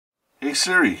Hey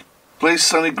Siri, play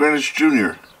Sonny Greenwich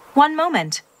Jr. One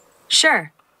moment.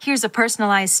 Sure. Here's a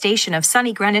personalized station of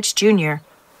Sonny Greenwich Jr.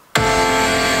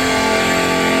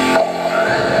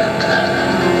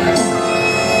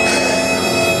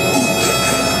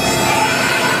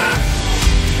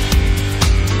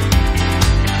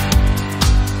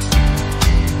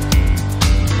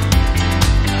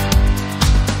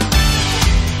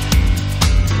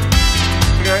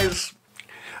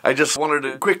 I just wanted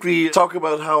to quickly talk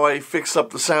about how I fixed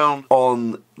up the sound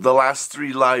on the last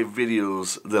 3 live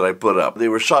videos that I put up. They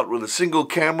were shot with a single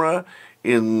camera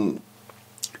in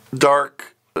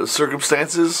dark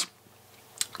circumstances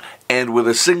and with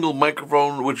a single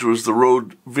microphone, which was the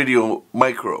Rode Video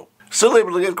Micro. Still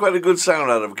able to get quite a good sound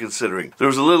out of it, considering. There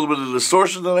was a little bit of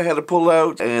distortion that I had to pull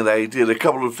out, and I did a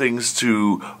couple of things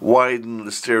to widen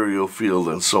the stereo field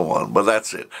and so on, but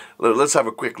that's it. Let's have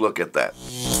a quick look at that.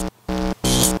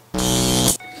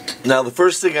 Now, the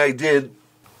first thing I did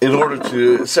in order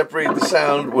to separate the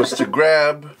sound was to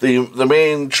grab the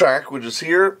main track, which is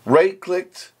here,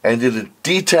 right-clicked, and did a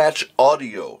detach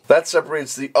audio. That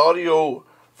separates the audio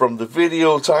from the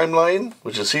video timeline,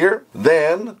 which is here.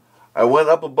 Then I went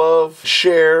up above,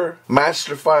 share,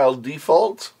 master file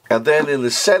default, and then in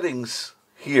the settings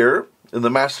here, in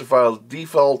the master file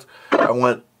default, I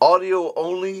went audio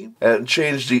only and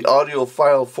changed the audio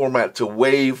file format to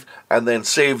WAV and then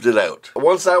saved it out.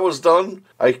 Once that was done,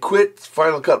 I quit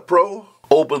Final Cut Pro,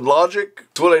 opened Logic.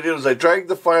 So what I did is I dragged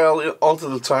the file onto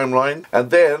the timeline,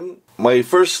 and then my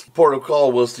first port of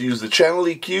call was to use the channel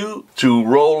EQ to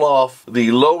roll off the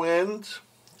low end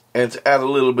and to add a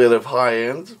little bit of high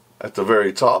end at the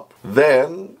very top.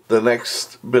 Then the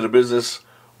next bit of business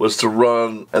was to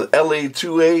run an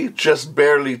LA2A, just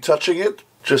barely touching it,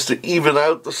 just to even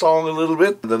out the song a little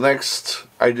bit. The next,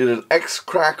 I did an X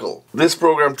Crackle. This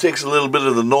program takes a little bit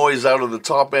of the noise out of the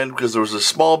top end because there was a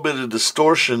small bit of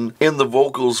distortion in the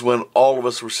vocals when all of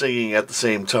us were singing at the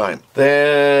same time.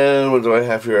 Then, what do I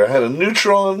have here? I had a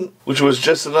Neutron, which was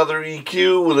just another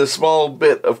EQ with a small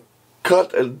bit of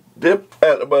cut and dip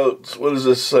at about, what is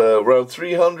this, around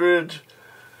 300.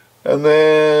 And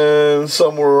then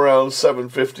somewhere around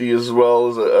 750 as well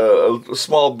as a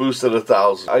small boost at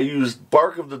 1,000. I used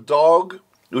Bark of the Dog,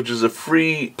 which is a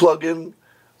free plugin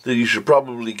that you should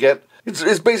probably get.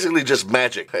 It's basically just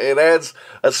magic. It adds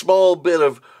a small bit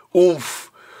of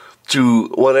oomph to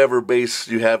whatever bass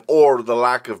you have or the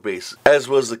lack of bass, as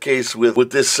was the case with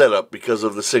this setup because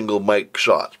of the single mic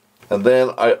shot. And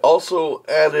then I also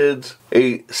added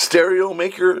a stereo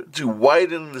maker to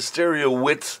widen the stereo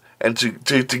width and to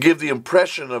give the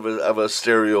impression of a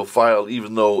stereo file,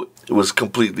 even though it was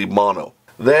completely mono.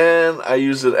 Then I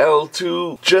used an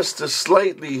L2 just to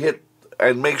slightly hit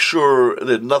and make sure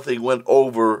that nothing went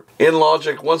over. In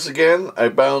Logic, once again, I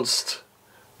bounced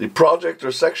the project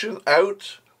or section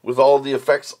out with all the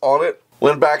effects on it,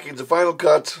 went back into Final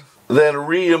Cut, then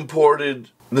re-imported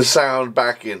the sound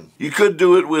back in. You could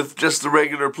do it with just the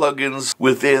regular plugins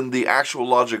within the actual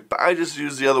Logic. I just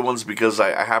use the other ones because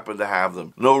I happen to have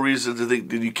them. No reason to think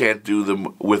that you can't do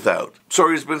them without.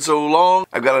 Sorry it's been so long.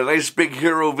 I've got a nice big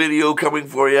hero video coming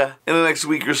for you in the next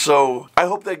week or so. I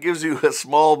hope that gives you a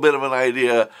small bit of an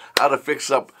idea how to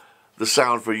fix up the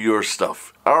sound for your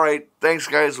stuff. Alright, thanks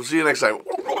guys. We'll see you next time.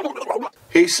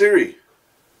 Hey Siri.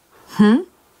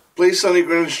 Play Sonny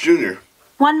Greenwich Jr.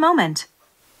 One moment.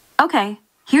 Okay.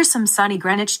 Here's some Sonny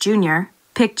Greenwich Jr.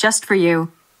 picked just for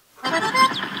you.